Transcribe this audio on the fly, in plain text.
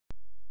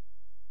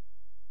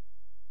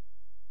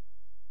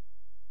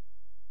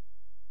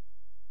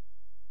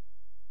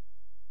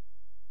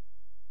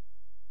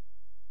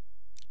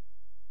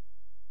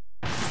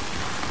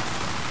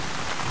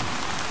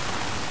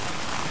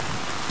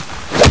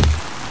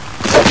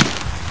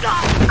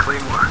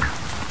Clean work.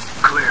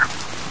 Clear.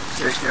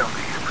 Stay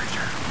stealthy here,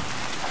 preacher.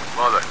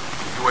 Mother,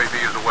 UAV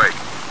is awake.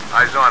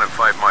 Eyes on at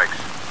 5 mics.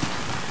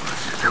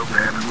 Let's just hope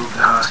they haven't moved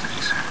the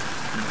hostages.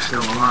 And they're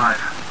still alive.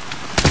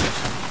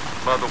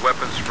 Mother,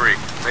 weapons free.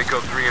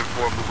 Mako 3 and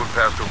 4 moving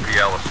past OP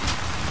Allison.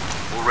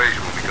 We'll raise you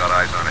when we got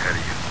eyes on ahead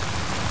of you.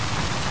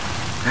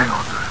 Hang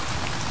on to it.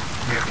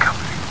 We have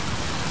company.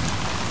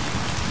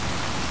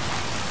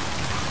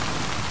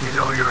 He's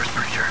all yours,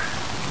 preacher.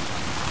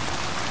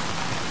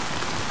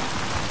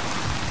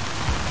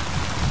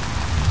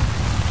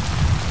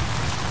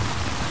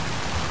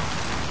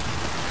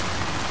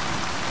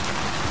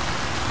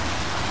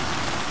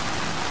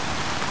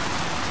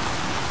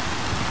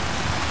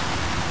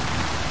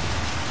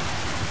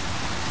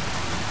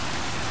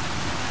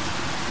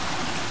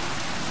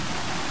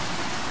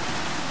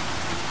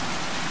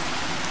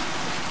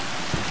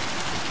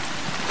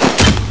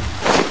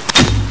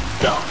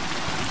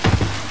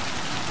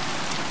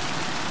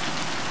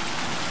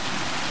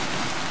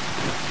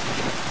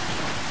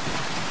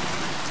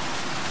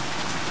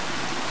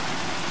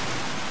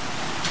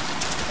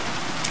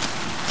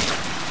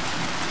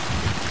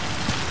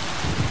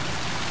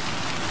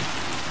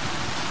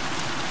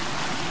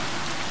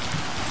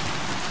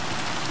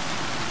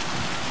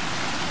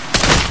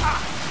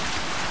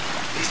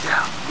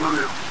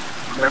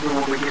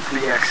 Remember when we get to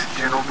the X,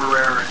 General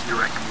Barrera is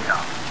directing me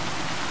out.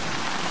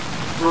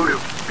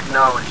 Voodoo,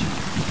 acknowledge.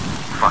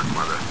 Fuck,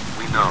 Mother.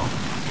 We know.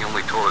 He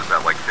only told us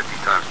that like 50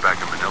 times back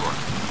in Manila.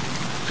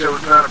 So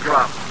it's not a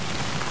problem?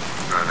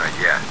 No, not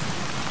yet.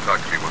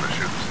 Talk to me when the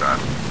shooting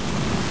starts.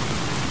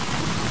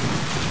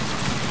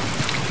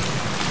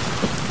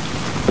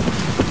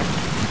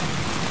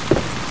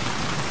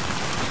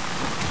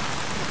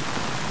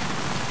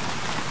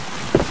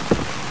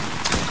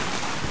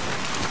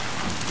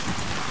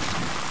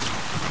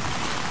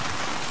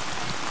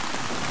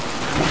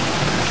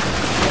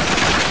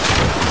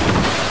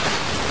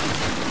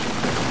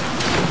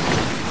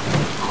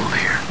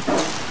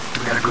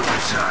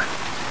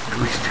 At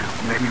least 2,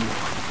 maybe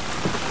more.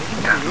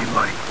 Gotta be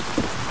light.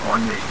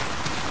 On me.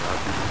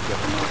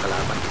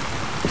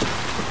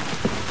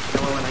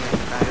 Nawawala yan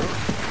tayo?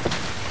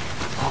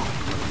 Oo,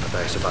 na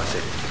tayo sa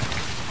base.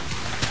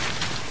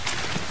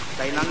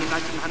 Kailangan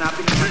natin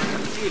hanapin ang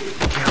Brasil.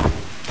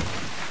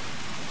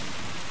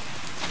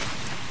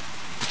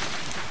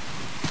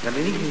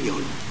 Narinig niyo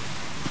yun?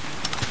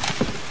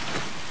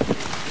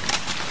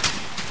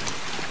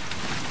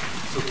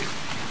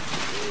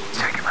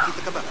 Take him out.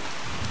 Kita ka ba?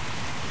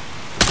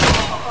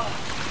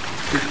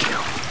 Good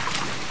kill.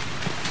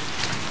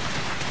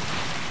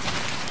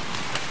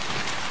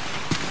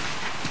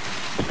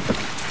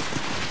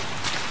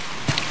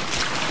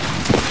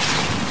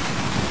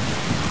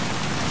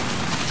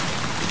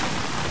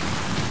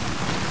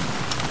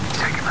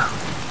 Take him out.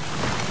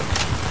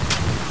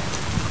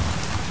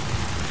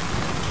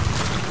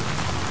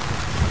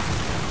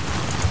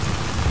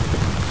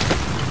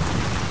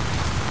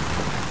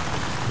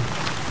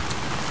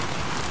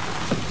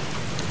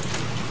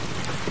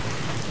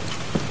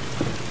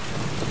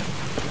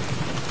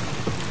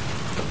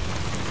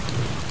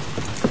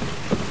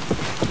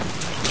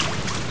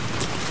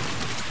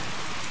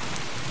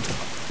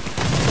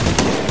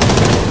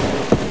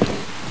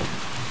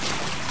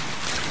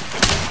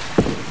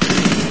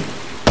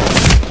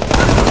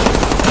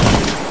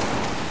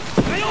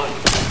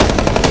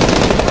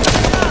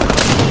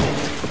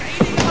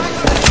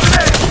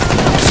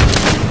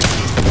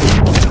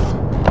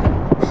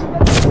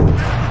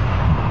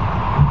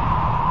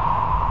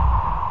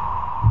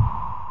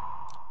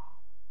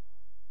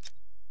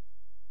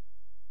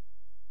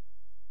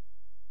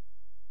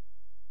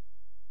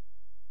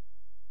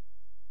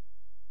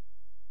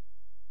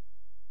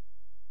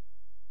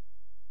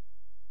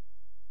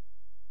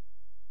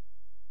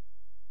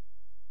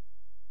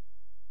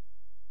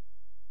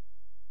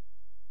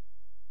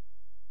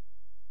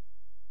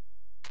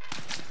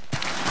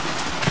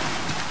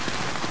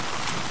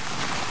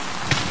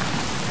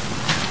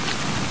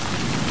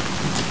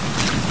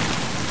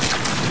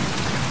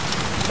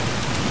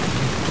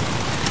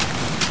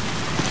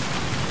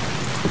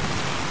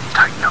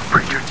 Tighten up,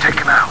 preacher. Take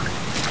him out.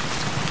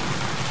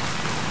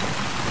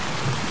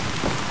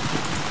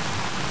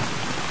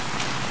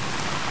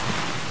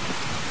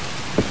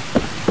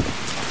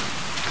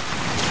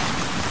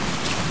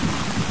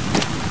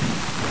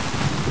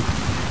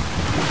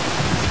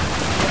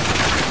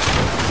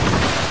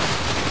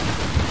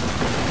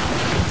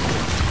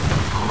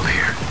 Hold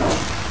here.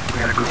 We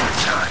gotta go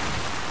inside.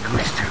 At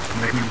least 2,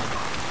 maybe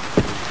more.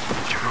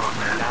 You're on,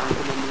 man.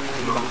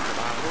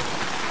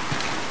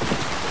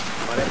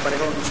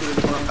 Pare-pareho ang susunod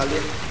ng mga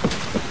kalye.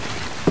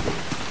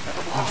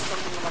 Nakabukas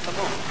ang mga mata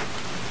mo.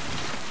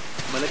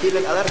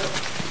 Manatilang alarm.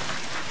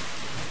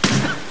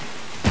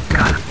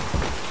 Got him.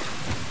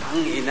 Ang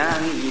ina,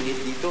 ang init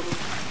dito.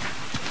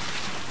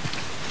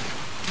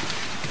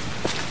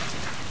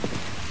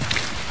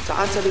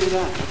 Saan sa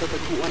lula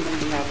natatagpuan ng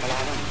mga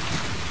kalaban?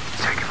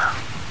 Take him out.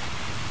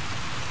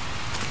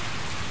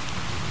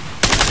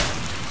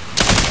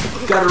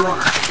 Got her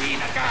on.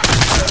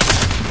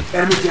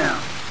 Enemy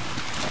down.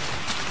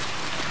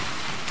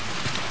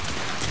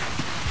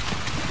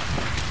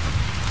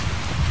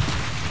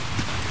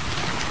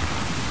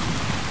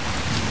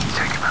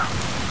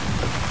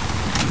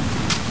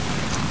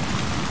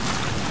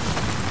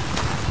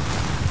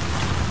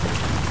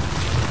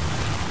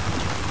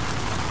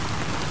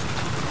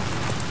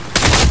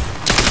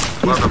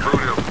 Mother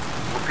Voodoo,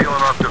 we're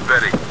peeling off to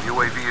Betty.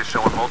 UAV is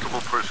showing multiple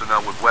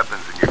personnel with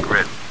weapons in your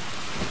grid.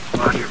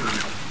 Roger,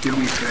 Voodoo. Do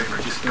me a favor,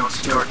 just don't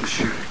start the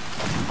shooting.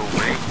 Who,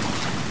 me?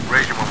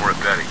 Raise you when we're at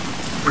Betty.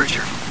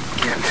 Richard,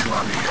 can't be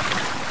sloppy here.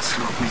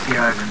 Smoke these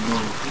guys and move.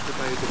 Dito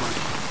tayo dumaan.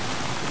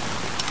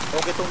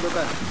 Okay tong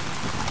lugar.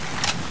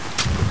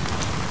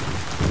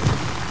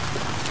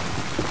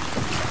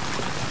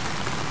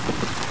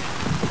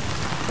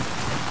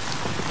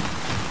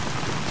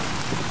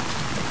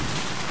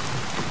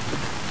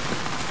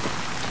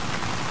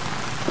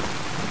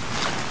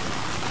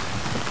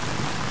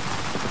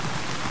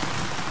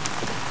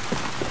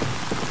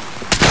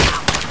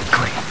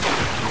 Clean.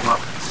 Move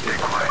up and stay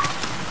quiet.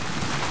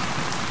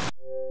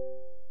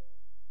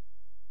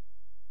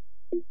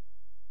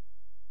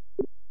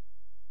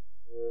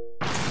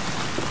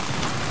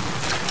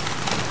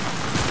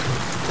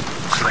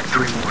 Looks like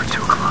 3 more at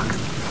 2 o'clock.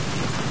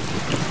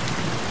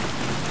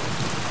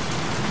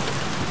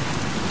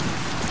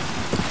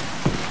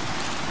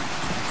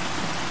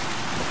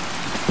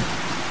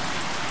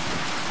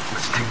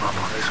 Let's team up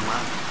on this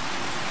one.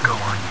 Go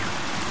on you.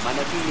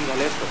 Manatiling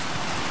alerto.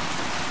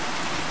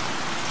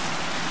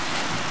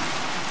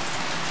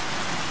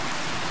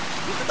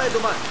 Dito tayo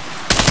dumaan.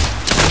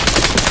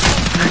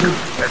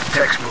 That's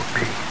textbook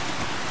B.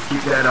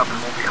 Keep that up and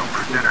we'll be home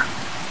for dinner.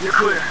 You're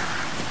clear.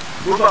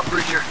 Move up,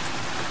 Preacher.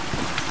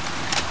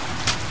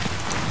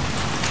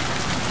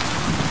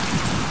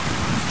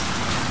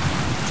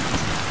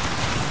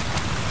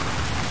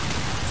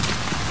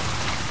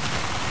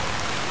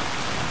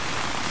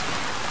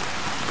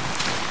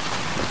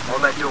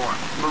 Hold that door.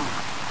 Move.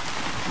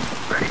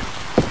 Ready.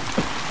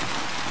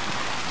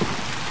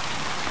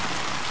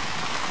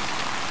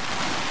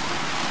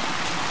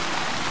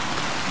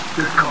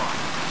 Good call.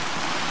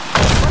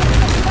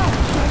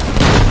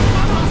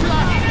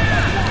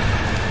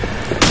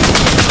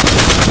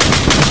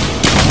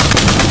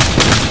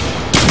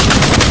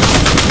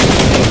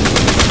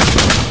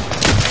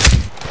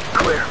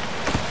 Clear.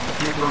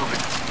 Keep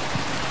moving.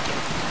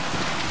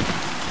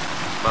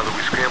 Mother,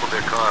 we scrambled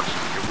their comms.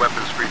 Your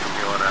weapon's free from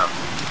here on out.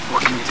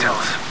 What can you tell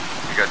us?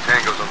 You got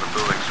tangos on the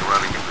building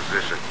surrounding your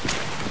position.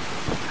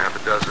 Half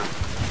a dozen,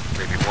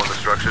 maybe more on the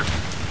structures.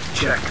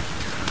 Check.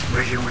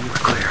 We're here when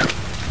we're clear.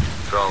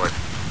 Solid.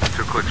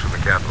 2 clicks from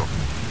the capital.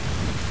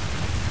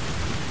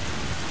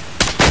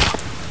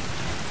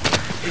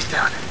 He's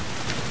down.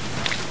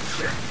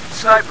 Shit.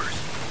 Snipers.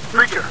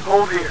 Preacher,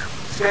 hold here.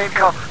 Stay in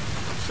cover.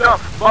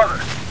 Stump, Mother.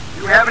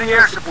 Do we have any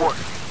air support?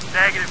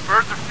 Negative.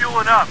 Birds are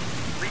fueling up.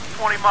 At least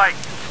 20 mics.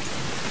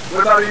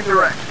 What about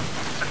indirect?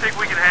 I think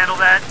we can handle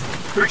that.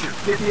 Preacher,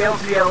 get the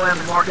LZLM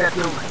and mark that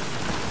building.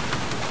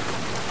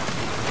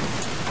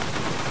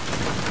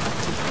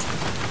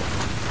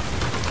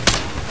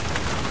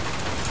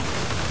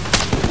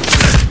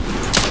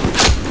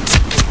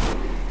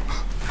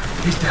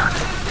 He's down.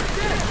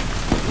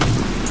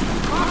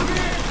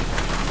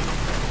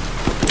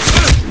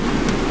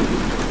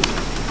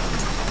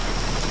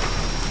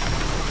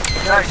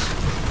 Nice.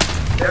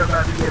 They're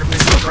about to get a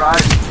big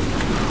surprise.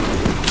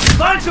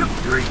 Launch him!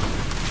 3, 2,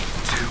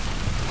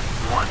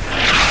 1.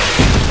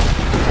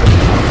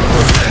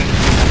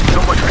 So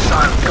much for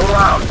silence. Go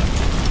loud.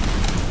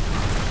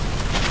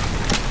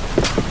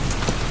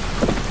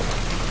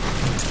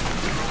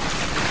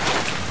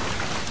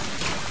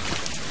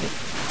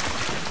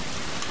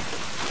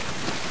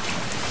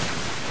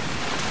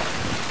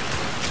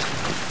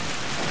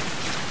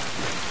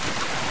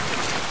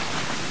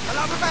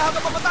 Kalaban tayo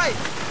hanggang pamatay!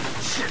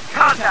 Shit,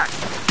 contact!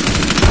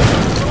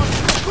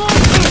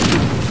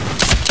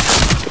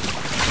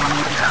 One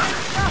more down.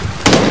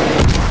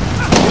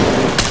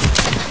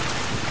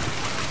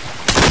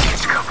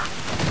 Change cover.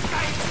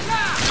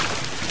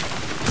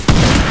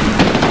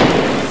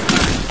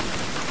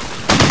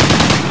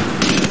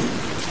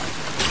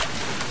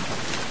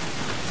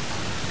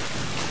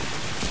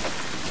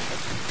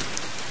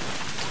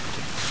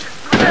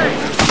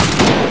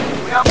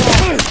 We got more.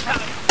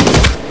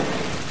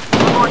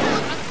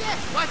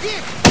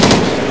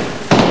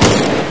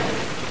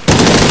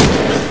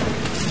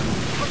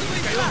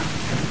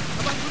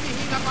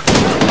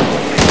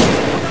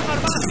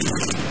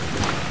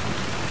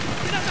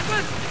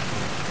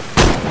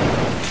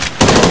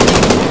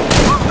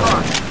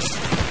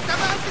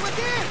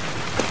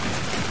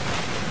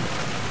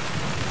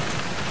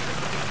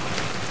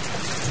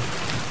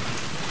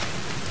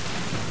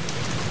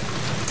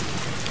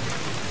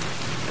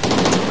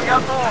 We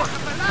got more.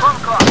 Front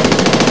car.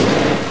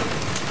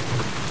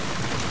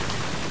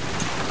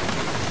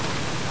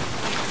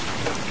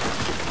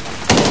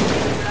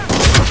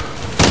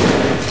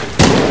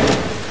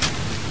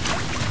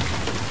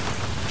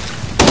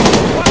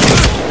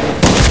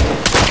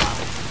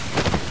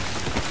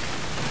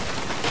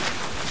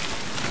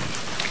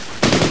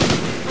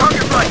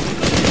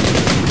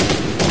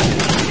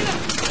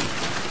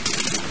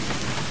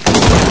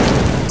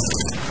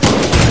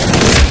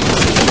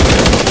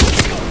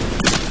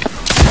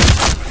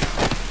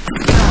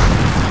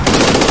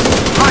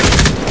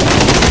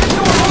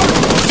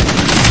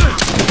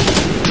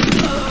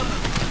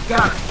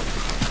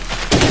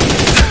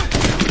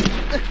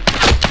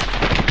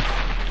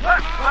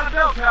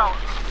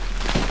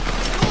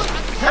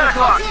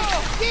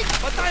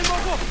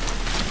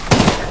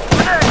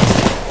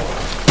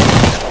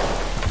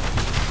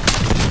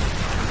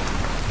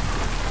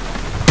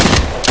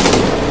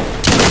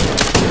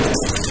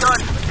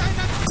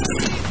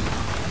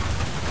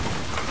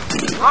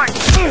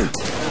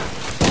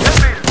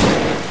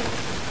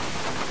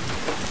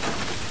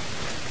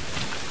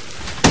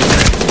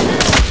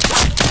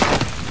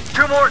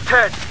 Two more,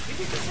 Ted.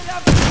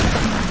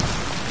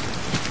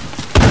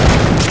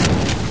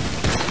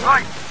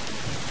 Right.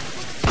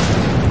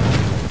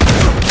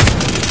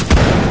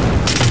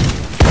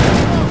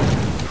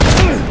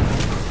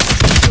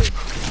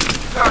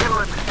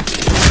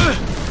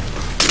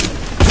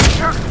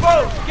 You're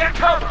exposed. Get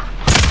cover.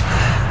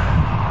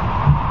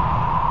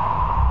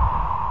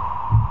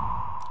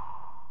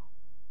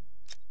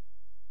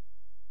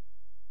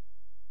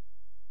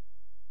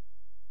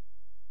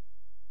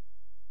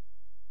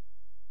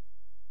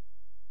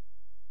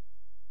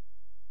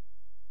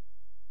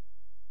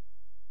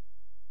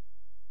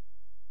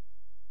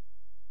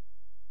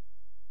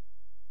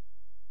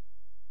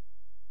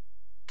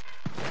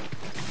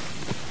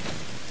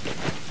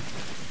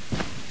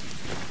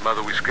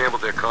 Mother, we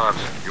scrambled their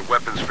comms. Your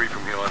weapon's free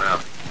from here on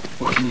out.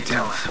 What can you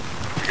tell us?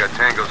 We got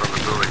tangos on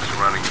the buildings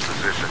surrounding your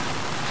position.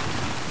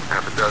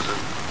 Half a dozen,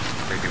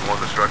 maybe more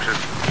in the structures.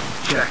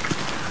 Check.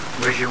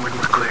 Radio when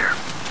we're clear.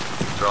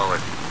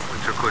 Solid. We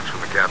took clicks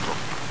from the capsule.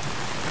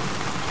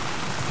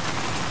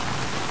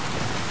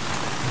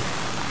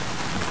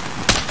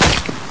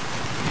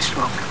 He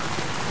spoke.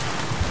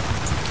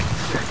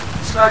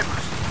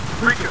 Snipers.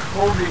 Preacher,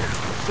 hold here.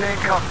 Stay in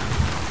cover.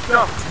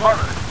 Stuff,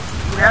 Butler.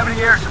 Do we have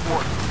any air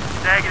support?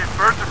 Negative.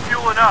 Birds are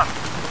fueling up.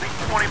 At least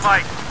 20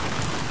 mics.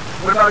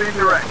 What about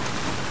indirect?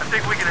 I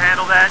think we can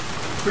handle that.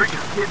 Preacher,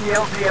 get the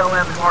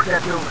LTLM and mark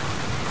that building.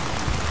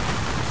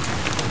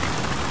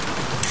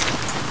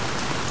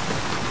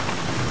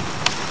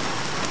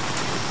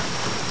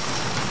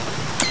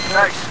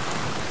 Nice.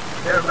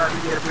 They're about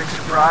to get a big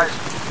surprise.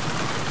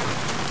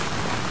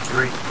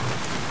 3, 2,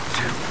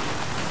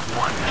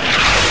 1.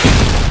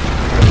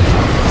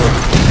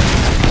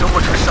 So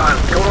much for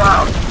silence. Go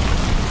loud.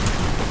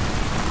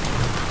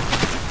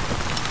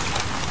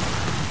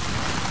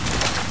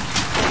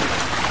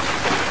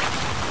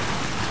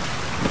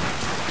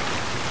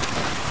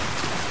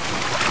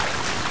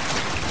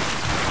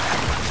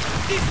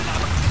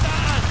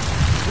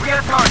 We got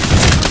a target.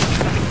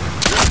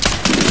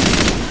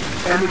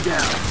 Enemy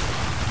down.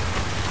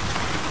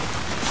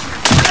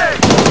 Hey!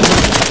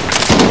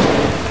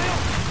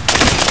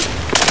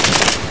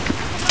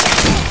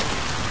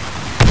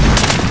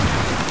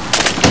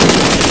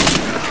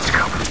 It's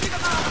coming.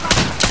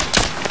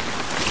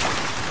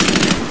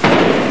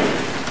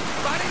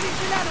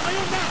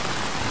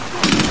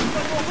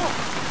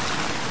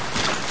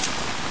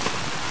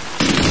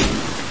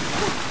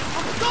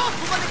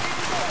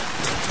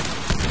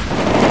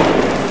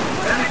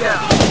 Enemy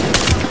down.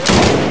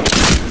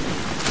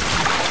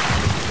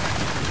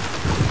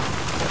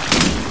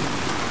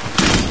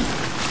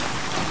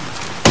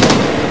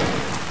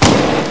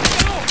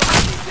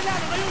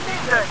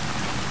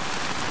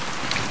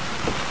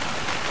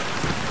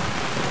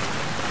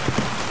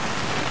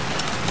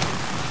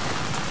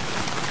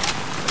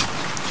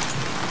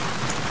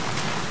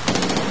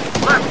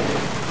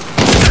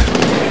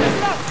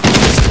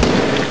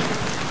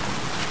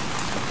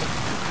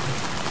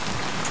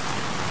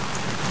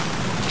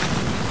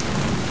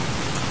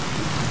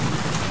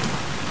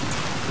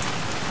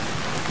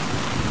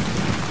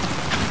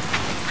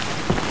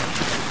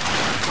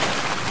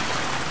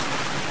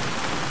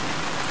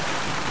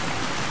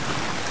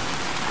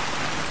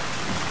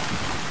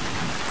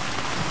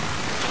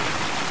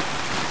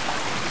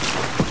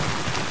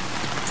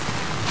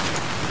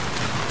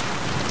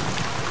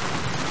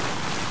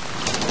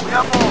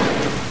 Got more.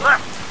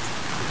 Left.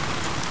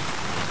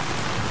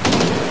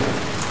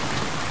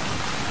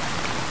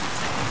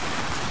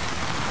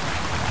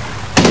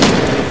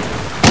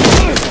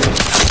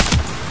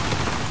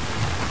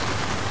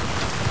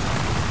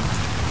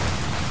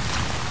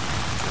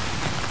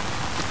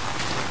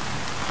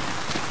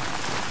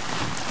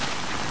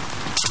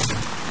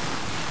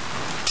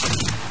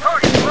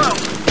 Target low.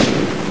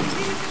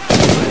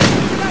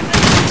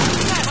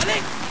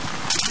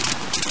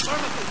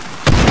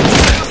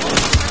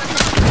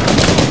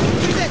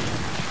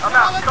 I'm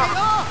out. Cover.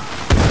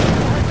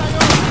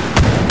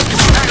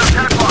 Tango,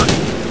 10 o'clock.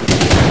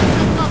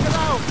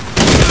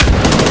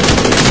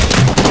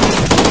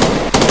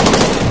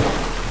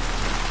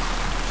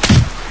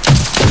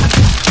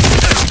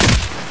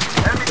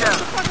 Enemy down.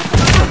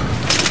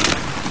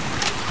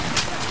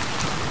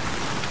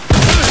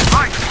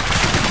 Right.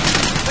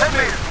 10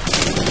 meters.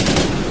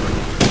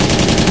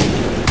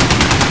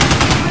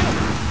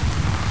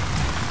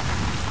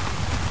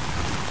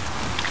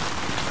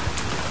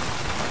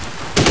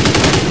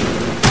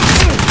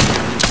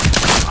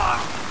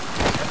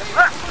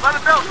 Left, by the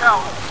bell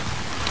tower.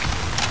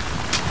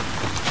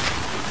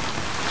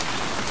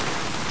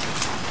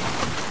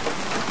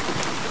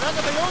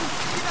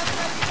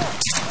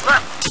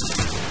 Left.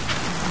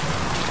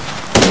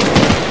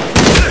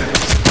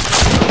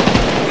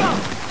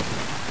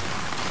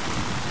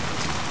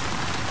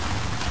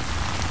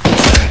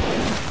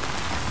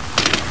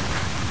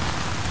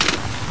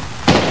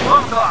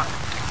 Long talk.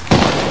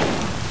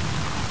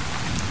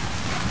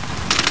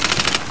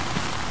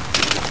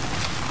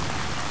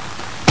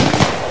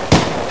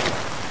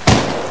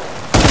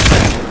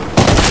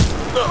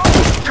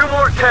 Two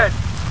more, Ted.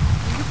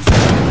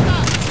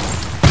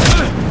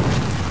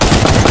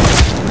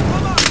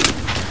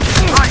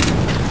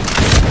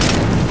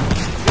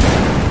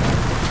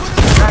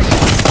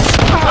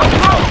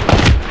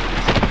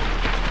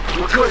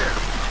 clear.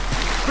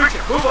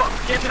 Preacher, move up.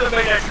 Get to the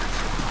main entrance.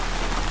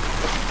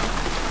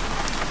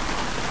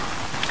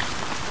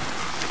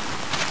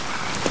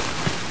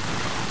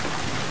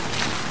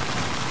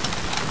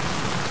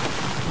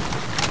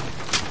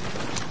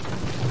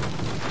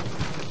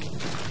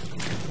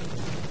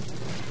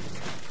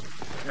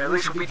 At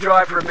least we'll be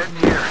dry for a bit in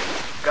here.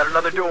 Got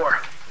another door.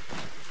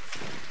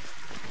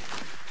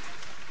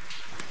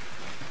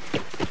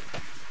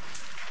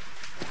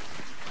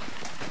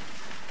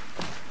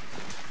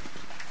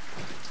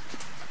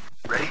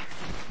 Ready?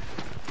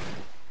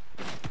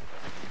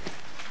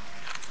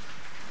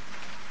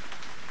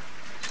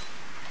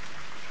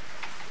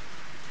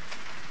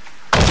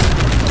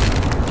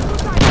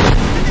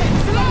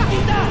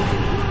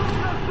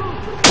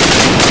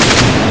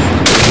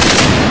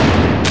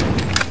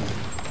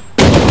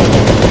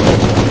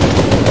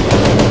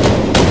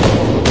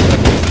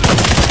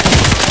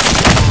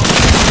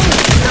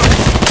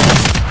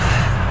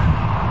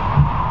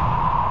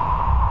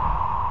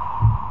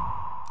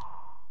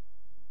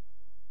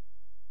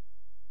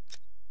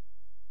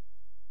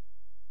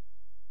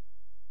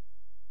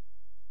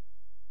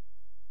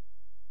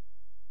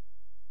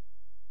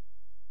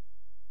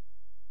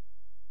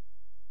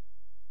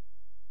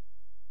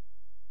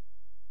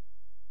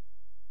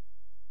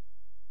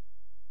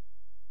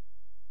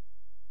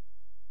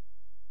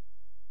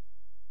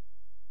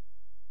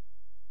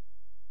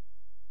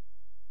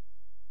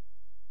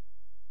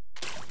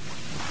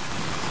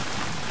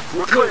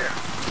 We're clear.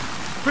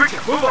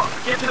 Preacher, move up.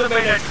 Get to the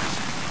main entrance.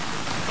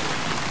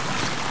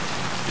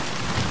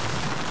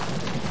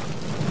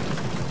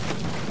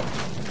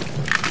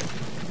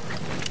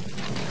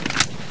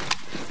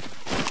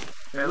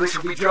 At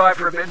least we'll be dry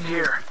for a bit in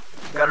here.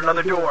 Got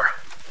another door.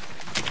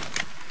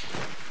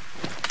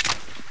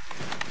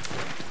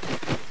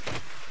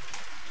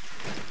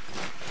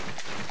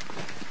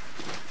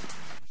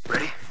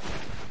 Ready?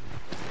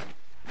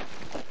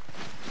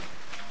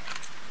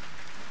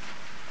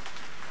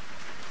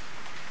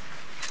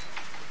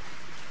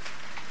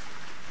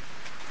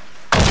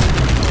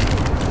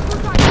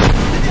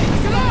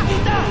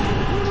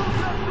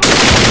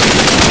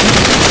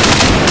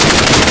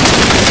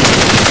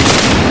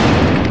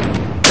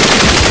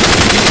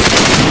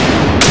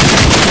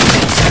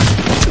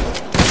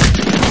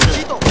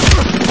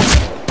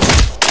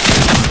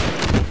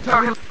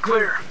 Target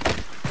clear.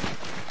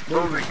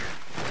 Moving.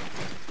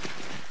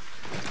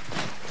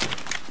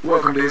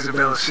 Welcome to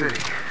Isabella City.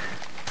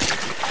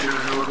 Sure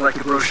doesn't look like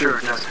the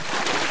brochure, does it?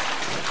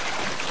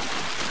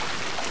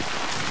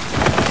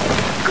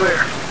 Clear.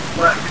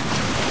 Left.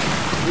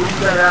 Move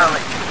that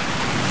alley.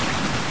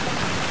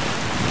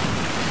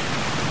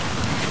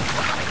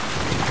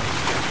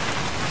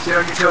 Stay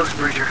on your toes,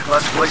 Preacher.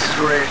 Lots of places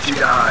for AFG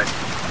to hide.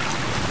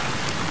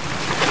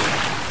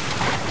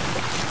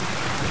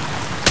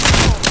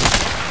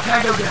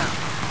 Tango down.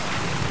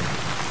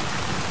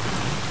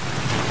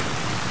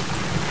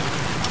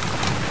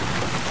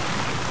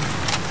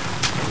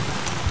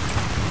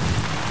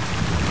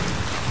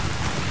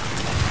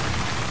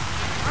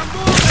 I'm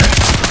moving.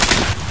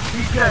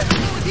 He's dead.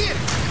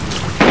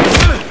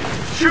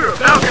 Shooter,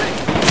 balcony.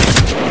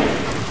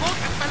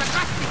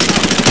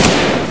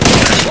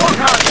 Wall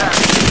contact.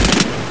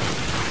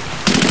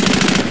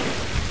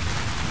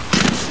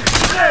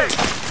 Hey!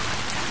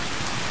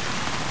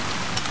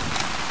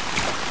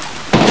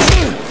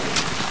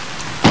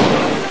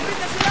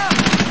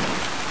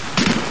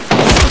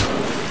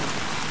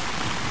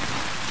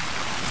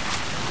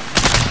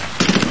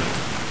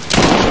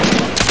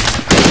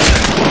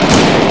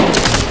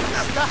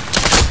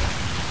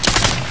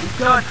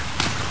 Done.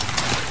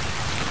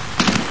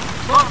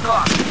 Bomb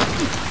off.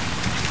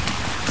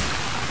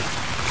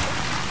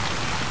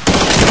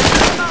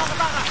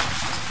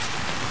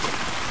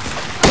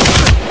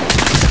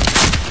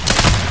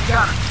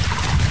 Got it.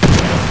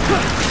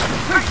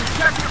 Christian,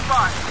 check your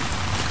fire.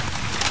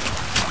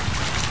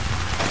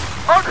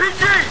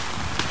 RPG!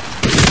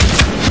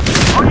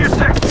 On your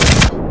six.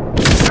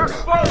 You're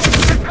exposed.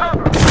 Get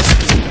cover.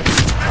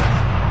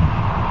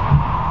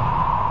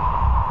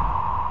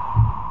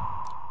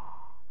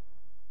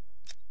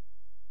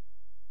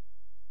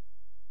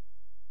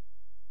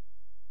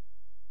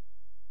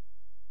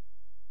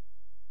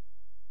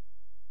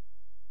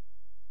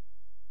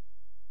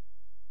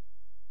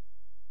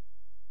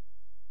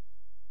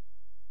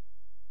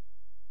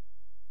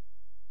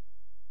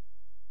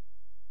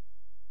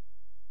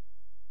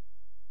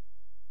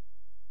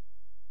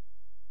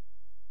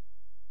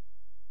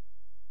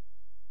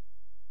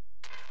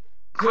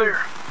 Clear.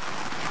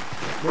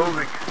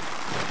 Moving.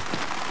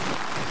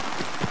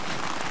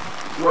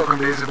 Welcome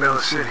to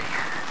Isabella City.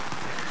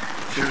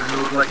 Sure doesn't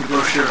look like the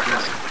brochure,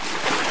 does it?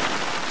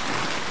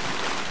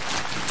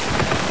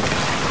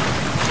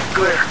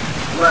 Clear.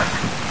 Left.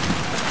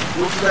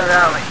 Move to that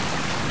alley.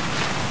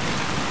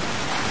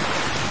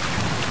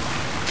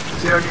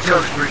 Stay on your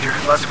toes, Preacher.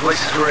 Lots of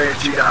places for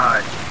AFG to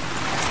hide.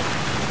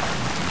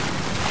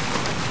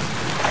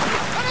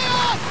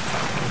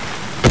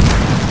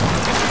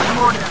 Come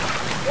on now.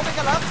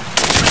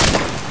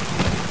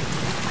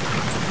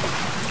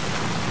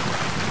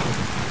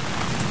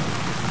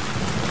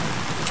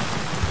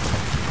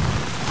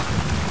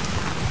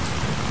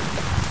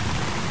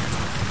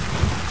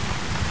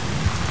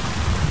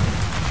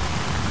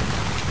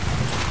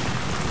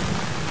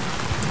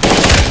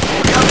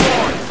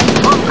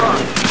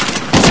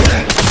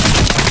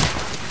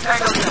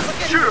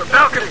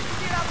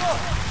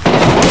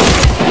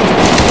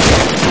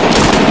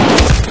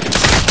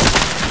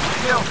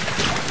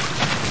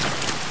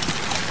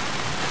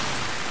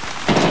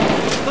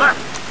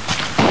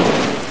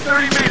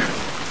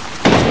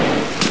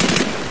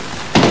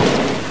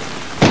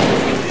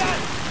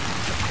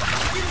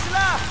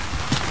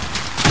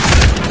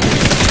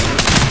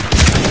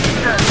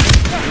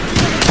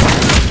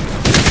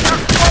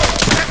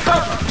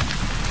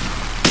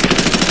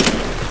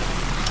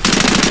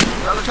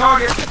 Another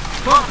target.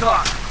 Bump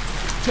clock.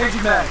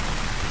 Changing mag.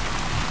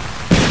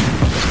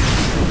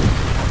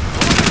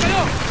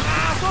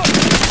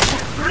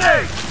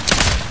 Grenade!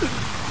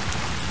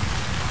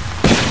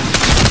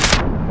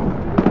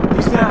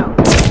 He's down.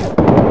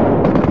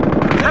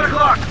 10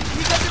 o'clock.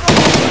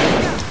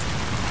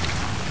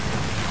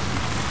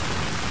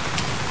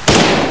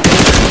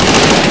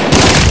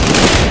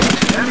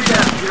 Enemy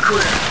down. You're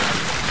clear.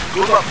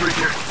 Move up,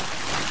 Preacher.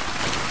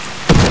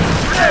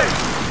 Grenade!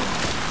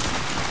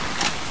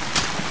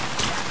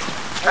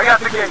 I got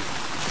the gate.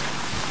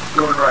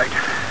 Going right.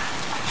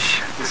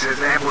 Shit, this has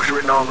ambush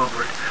written all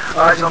over it.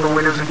 Eyes on the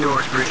windows and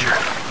doors, Preacher.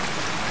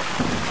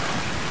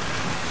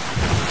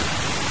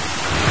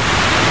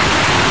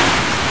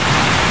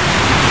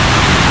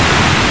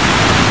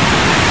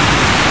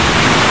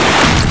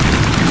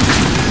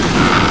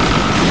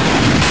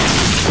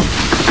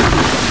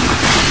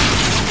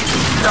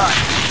 Die.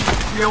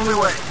 The only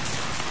way.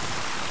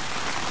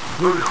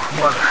 Voodoo,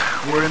 Mother,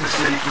 we're in the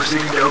city,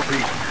 proceeding to OP.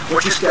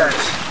 What's your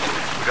status?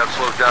 We got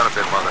slowed down a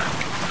bit, Mother.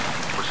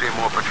 We're seeing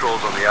more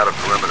patrols on the outer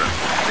perimeter.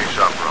 Stay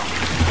sharp, bro.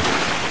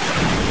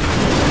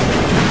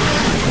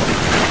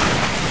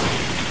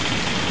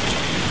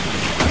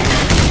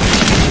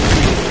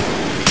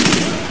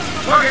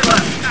 Target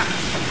left.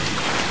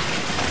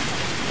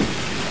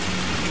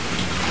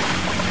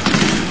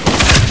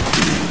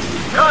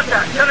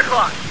 Contact, 10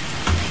 o'clock.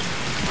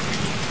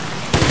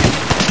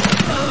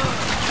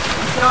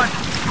 Done.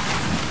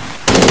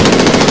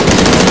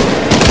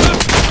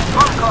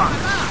 12 o'clock.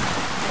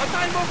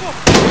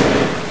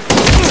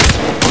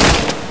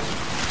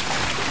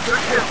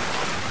 Good kill.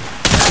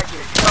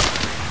 Package, cover.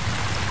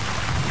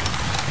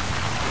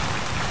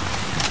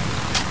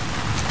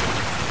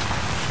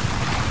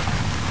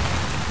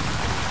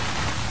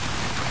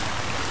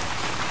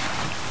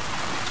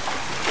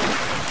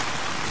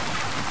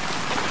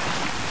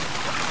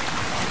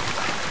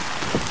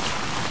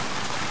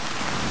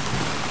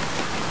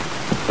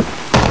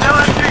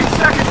 LMG,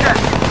 second deck.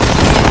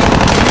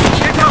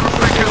 Get cover,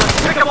 Preacher. Let's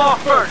pick them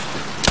off first.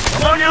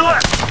 I'm on your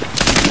left.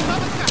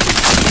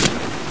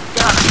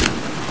 Got it.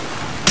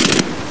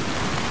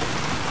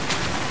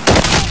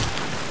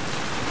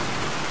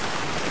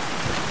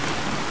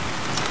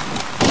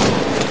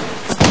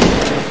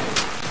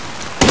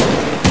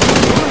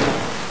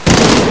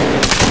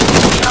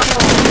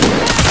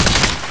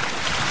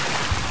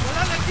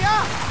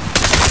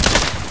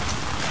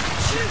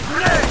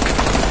 Grenade!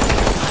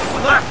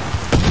 Left.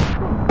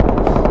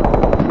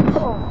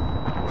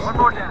 One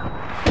more down.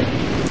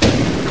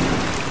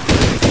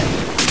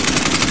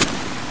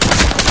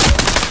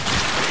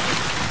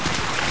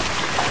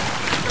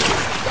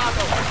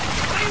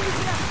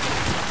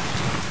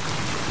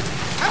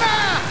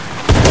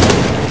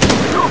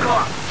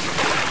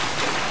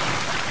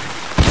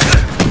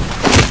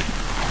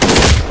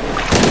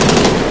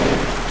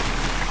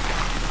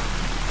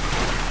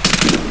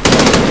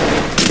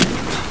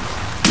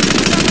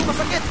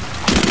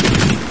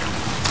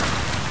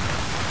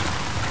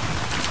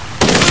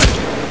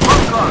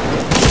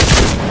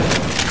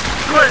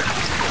 Clear.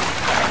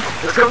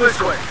 Let's go this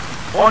way.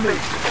 On me.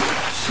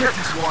 Shit,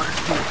 this water's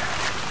deep.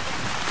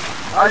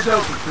 Eyes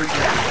open,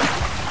 Preacher.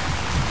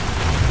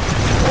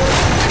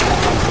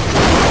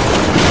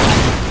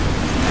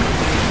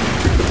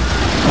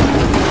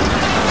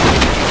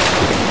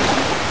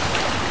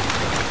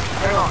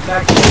 Hang on,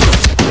 back to you.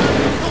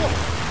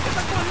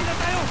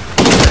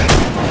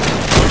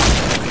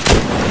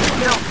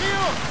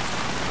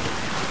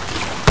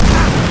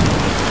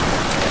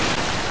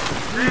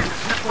 Jesus,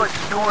 this place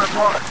is torn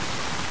apart.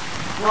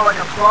 More like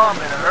a bomb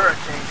in a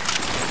hurricane.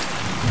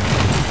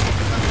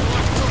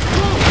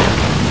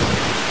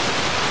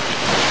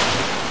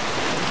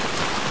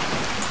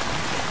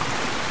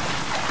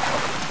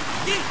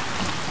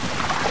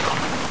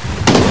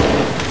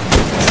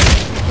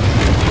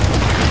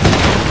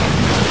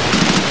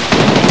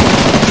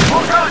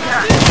 Full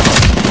contact!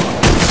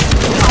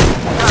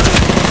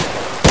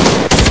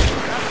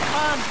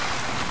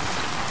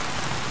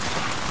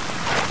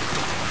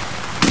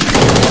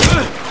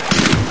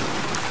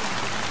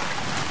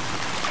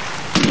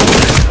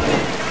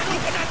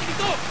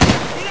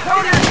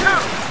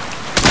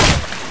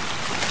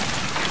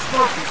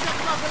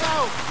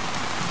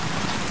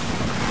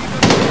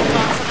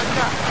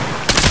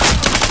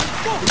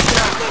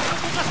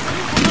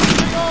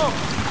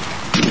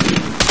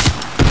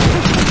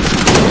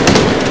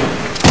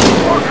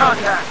 More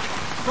contact!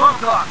 Bump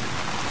clock!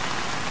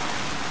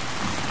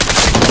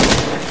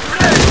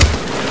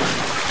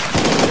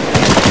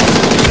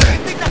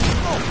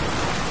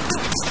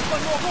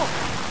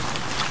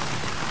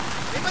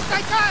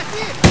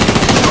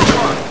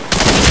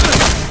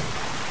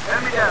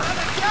 Enemy down!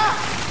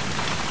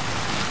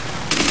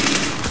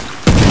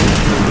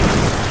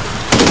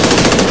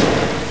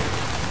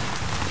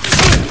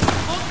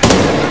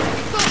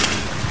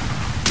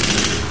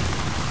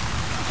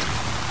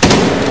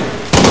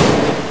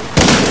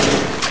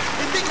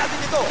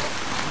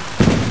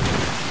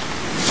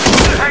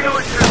 Tango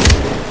in two!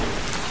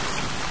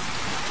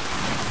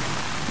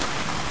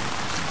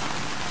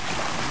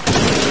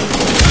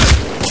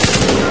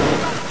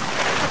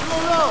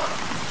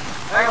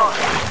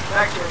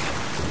 Back station.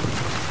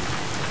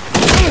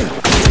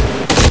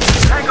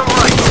 Tango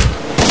right.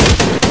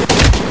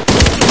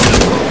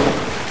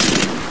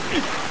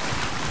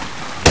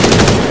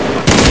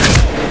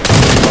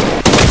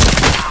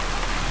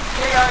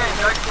 KIA,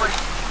 next place.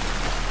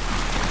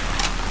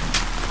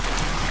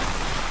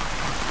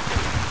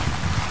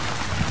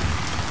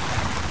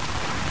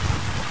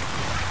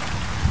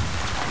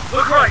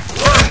 Look right,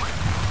 low.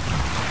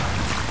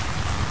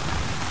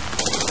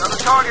 Another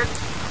target.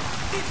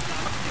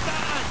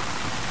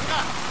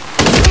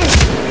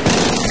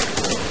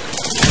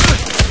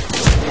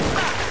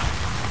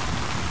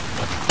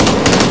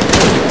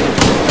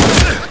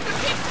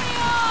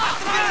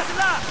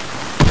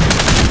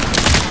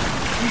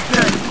 He's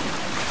dead.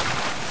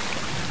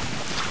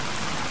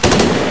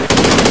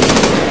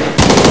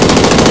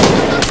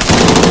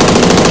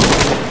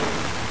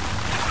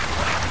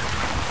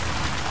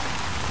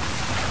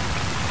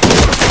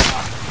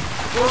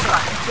 Bullseye,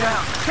 he's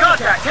down.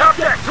 Contact, top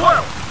deck,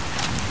 12.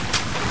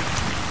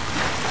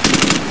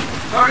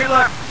 Target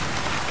left.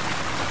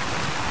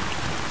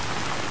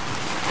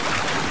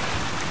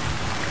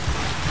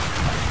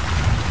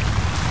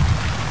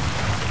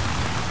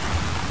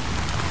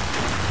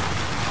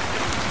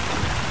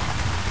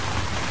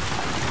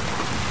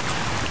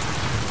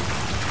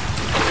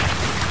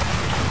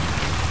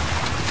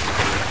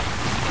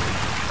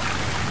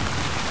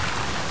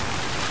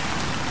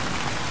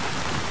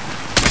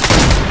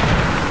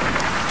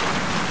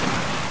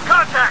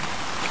 Contact!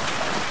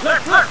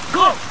 Left, left,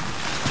 close!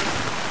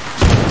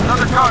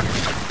 Another target.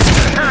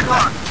 10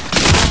 o'clock.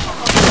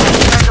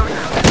 Tango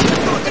down.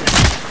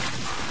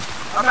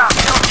 I'm out.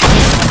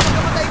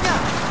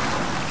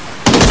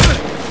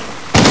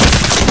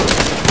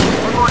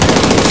 One more.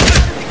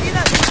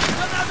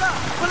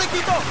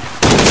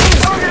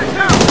 Target is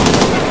down!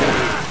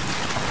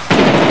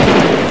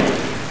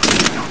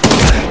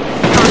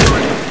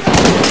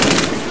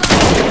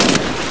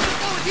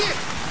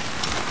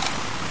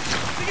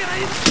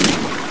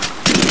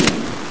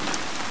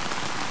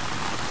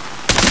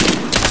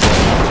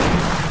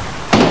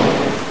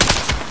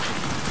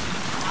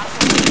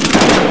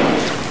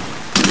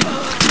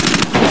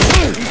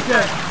 He's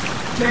dead.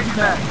 Take it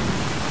back.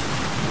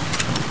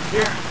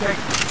 Here, take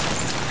it.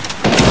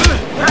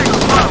 Tango,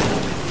 slow.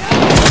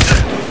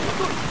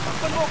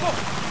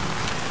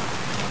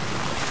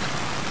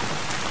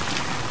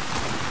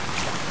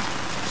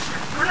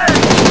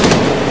 Grenade!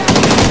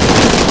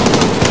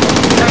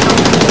 Tango.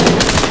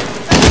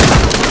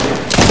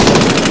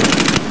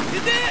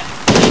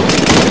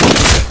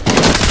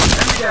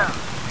 Enemy down.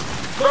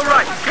 Go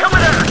right,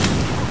 coming at us!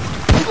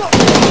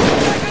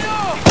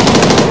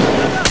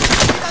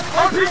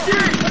 RPG!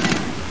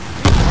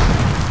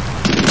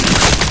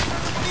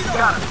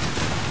 Got him.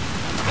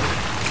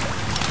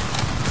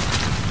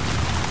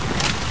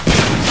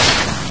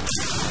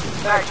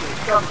 Back to you,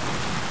 come.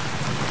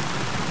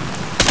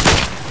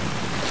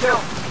 Kill.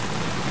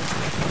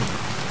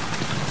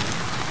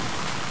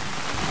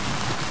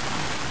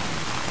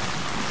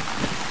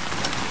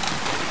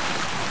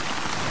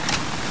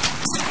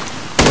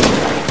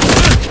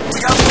 We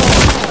got more.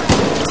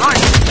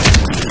 Right.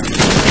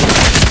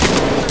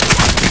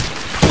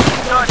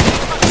 Done.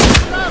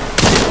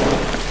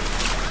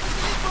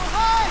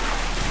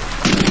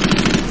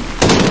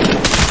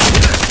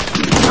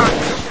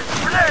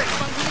 Grenade!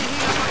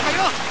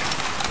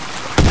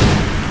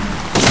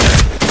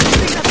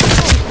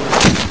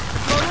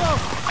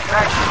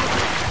 Action.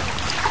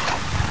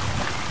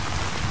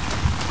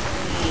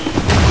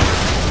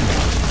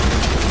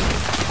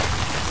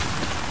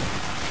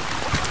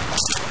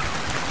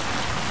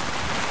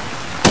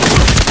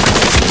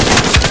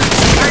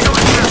 Tango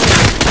is down.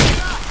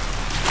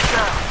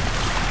 Down.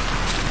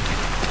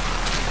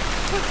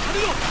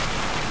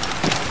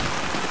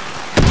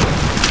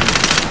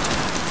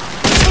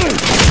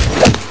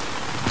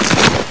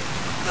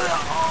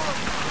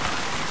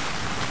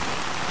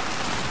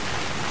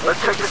 Let's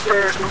take the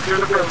stairs, move through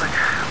the building.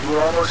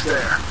 We're almost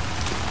there.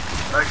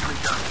 Nicely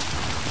done.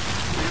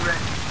 Be ready.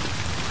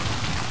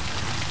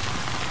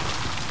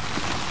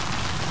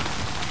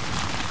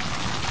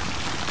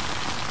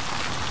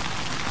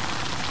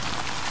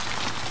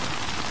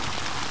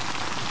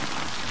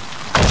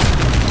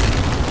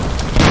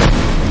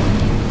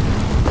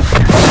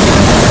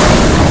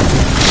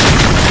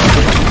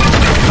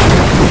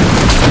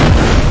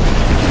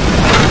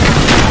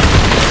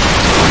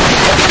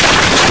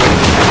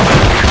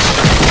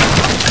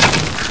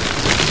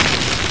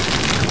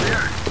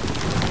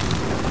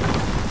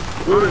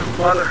 Move,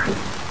 mother.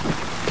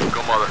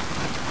 Go, mother.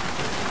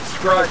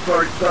 Surprise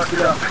party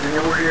busted up,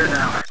 and we're here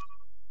now.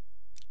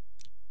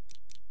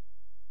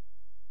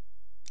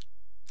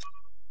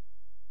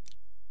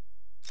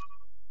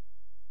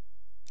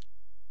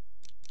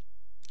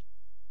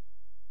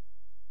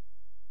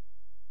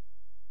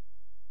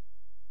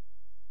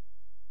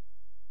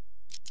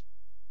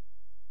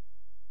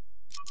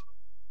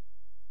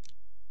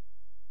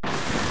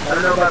 I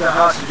don't know about the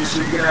hostages,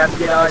 so you're gonna have to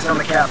get eyes on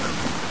the captain.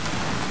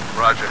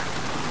 Roger.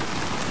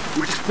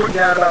 We just put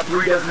down about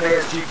 3 dozen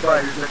ASG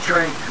fighters that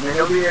trained, and they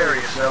know the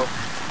area, so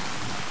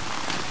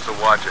So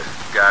watch it.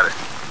 Got it.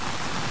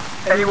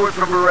 Any word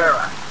from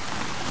Barrera?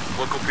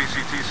 Local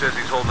PCT says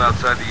he's holding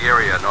outside the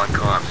area on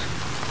comms.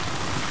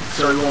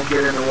 So he won't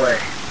get in the way.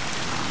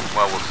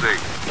 Well, we'll see.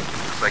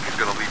 Looks like he's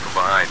gonna leave from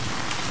behind.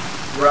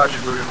 Roger,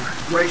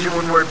 Voodoo. Raise you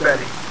when we're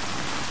ready.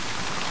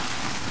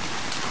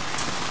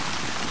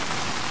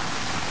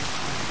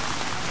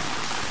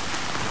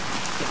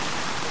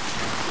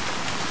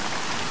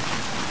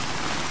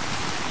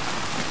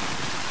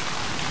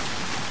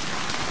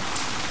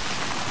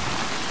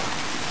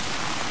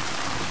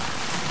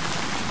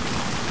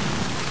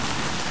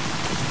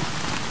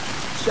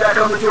 Stack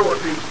on the door,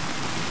 Pete.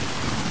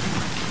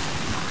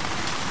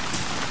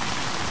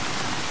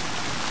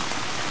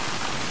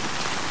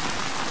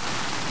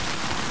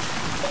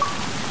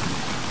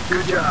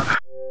 Good job.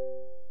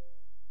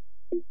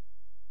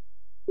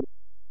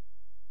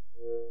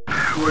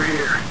 We're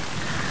here.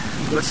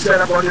 Let's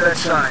set up under that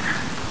sign.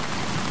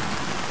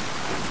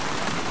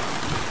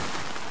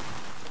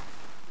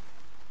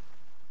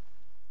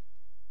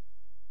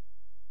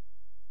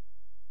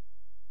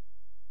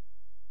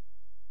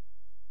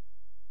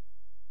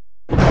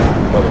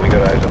 Mother, we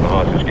got eyes on the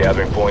hostage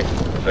gathering point.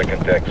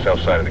 Second deck,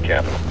 south side of the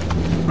Capitol.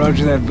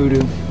 Roger that,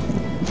 Voodoo.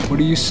 What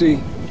do you see?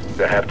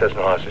 There are half dozen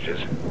hostages,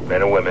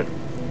 men and women.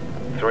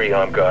 3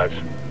 armed guards.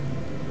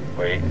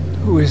 Wait,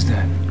 Who is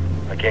that?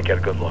 I can't get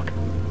a good look.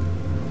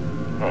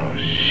 Oh,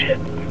 shit.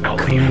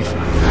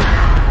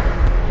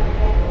 Khalifa.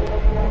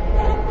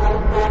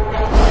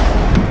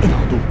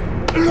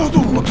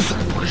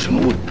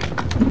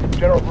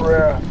 General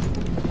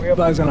Barrera, We have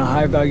eyes on a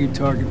high-value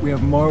target. We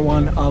have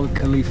Marwan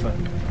al-Khalifa.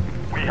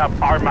 We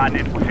have our man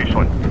in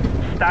position.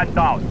 Stand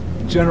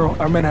down. General,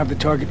 our men have the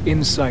target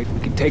in sight. We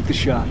can take the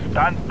shot.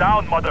 Stand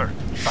down, mother.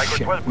 Tiger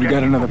Shit, 12, we get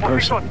got into another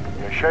person.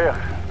 position. يا شيخ.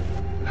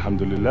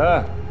 الحمد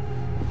لله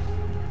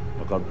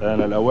لقد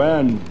آن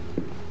الأوان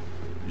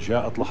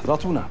جاءت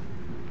لحظتنا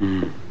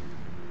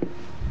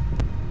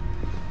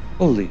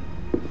قل لي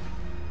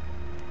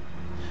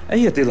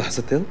أية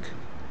لحظة تلك؟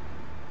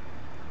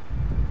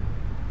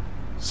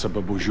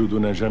 سبب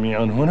وجودنا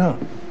جميعا هنا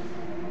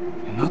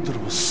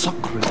نضرب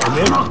الصقر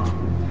الأمامي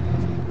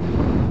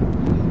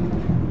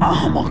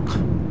أحمق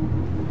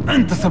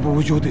أنت سبب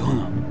وجودي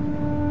هنا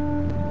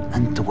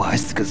أنت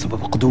وعزك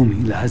سبب قدومي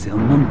إلى هذه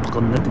المنطقة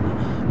النتنة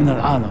من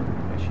العالم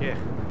يا شيخ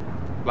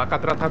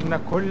لقد رقبنا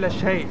كل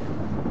شيء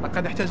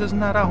لقد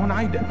احتجزنا راهن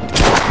عيدا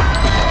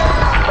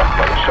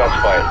Shots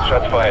fired.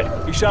 Shots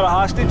fired. You shot a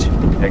hostage?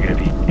 Negative.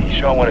 He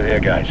shot one of their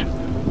guys.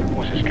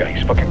 Who's this guy?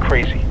 He's fucking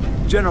crazy.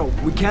 General,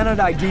 we cannot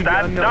ID the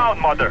Stand unknown.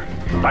 down, mother.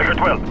 Tiger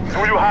 12, do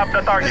you have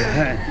the target?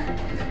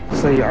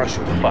 سيع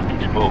شو Fuck,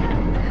 he's moved.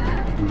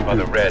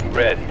 Mother,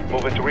 red.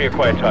 Moving to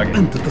reacquire target.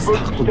 أنت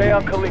تستحق Stay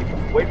on Khalifa.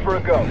 Wait for a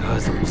go.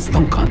 هذا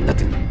المستنقع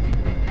النتن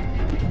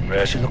Red.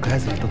 أشلك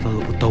هذا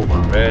التطلب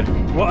التوبة Red.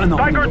 وأنا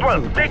Tiger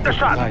 12, take the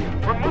shot.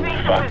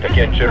 Fuck, they're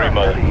getting jittery,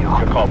 mother.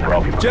 Good call,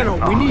 bro. General,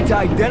 we need to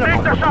Take the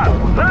identify. shot,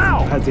 now!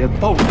 هذه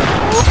الضوء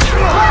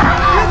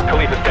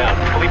Khalifa's down.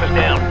 Khalifa's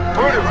down.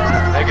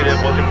 Negative,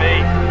 wasn't me.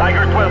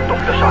 Tiger 12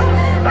 took the shot.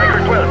 Tiger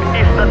 12,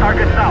 is the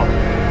target now?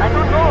 I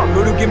don't know.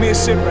 Voodoo, give me a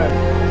sit rep.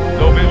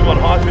 No visual on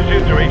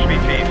hostages or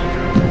HVTs.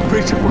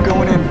 Preacher, we're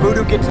going in.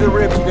 Voodoo, get to the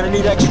ribs. We're gonna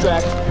need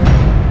extract.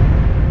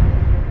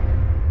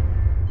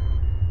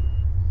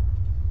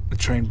 The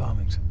train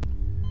bombings.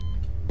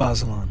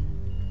 Bazelon.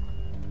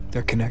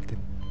 They're connected.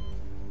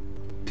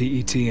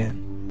 PETN.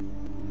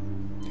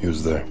 He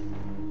was there.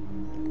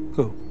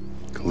 Who?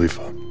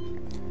 Khalifa.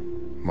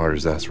 Martyred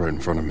his ass right in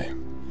front of me.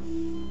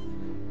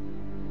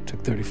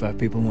 Took 35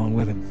 people along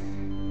with him.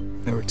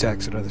 There were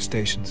attacks at other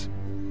stations.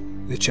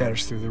 The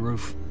chatter's through the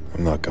roof.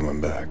 I'm not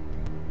coming back.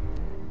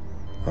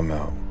 I'm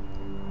out.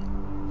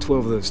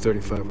 12 of those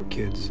 35 were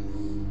kids.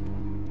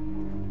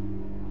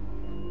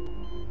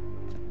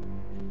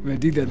 We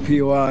did that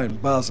POI in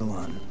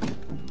Bazelon.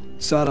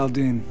 Saad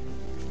al-Din,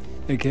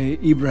 a.k.a.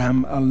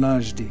 Ibrahim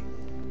al-Najdi.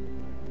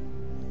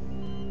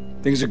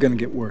 Things are gonna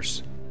get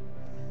worse.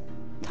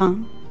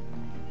 Tom?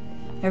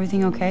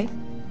 Everything okay?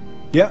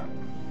 Yeah,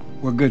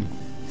 we're good.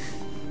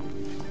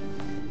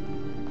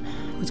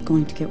 What's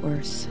going to get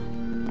worse?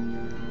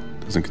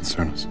 Doesn't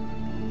concern us.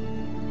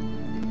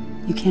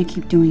 You can't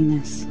keep doing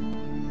this.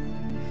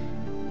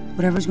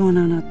 Whatever's going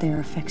on out there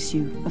affects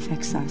you,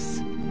 affects us.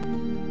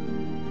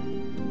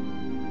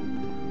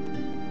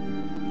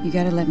 You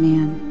gotta let me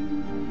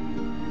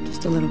in.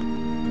 Just a little.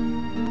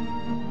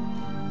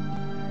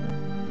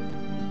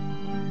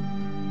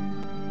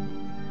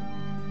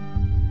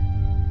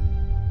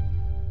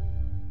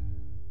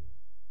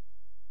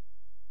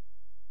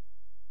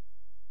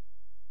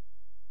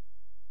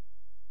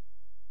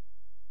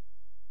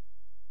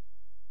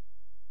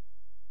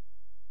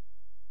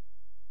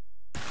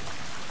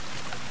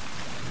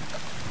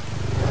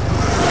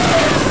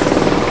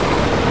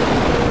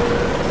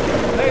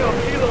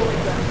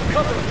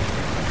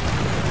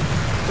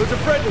 Those are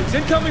friendlies,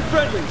 incoming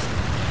friendlies!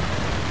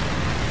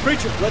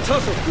 Preacher, let's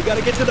hustle. We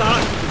gotta get to the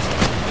hostages.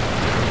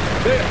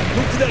 There,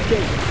 move to that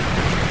gate.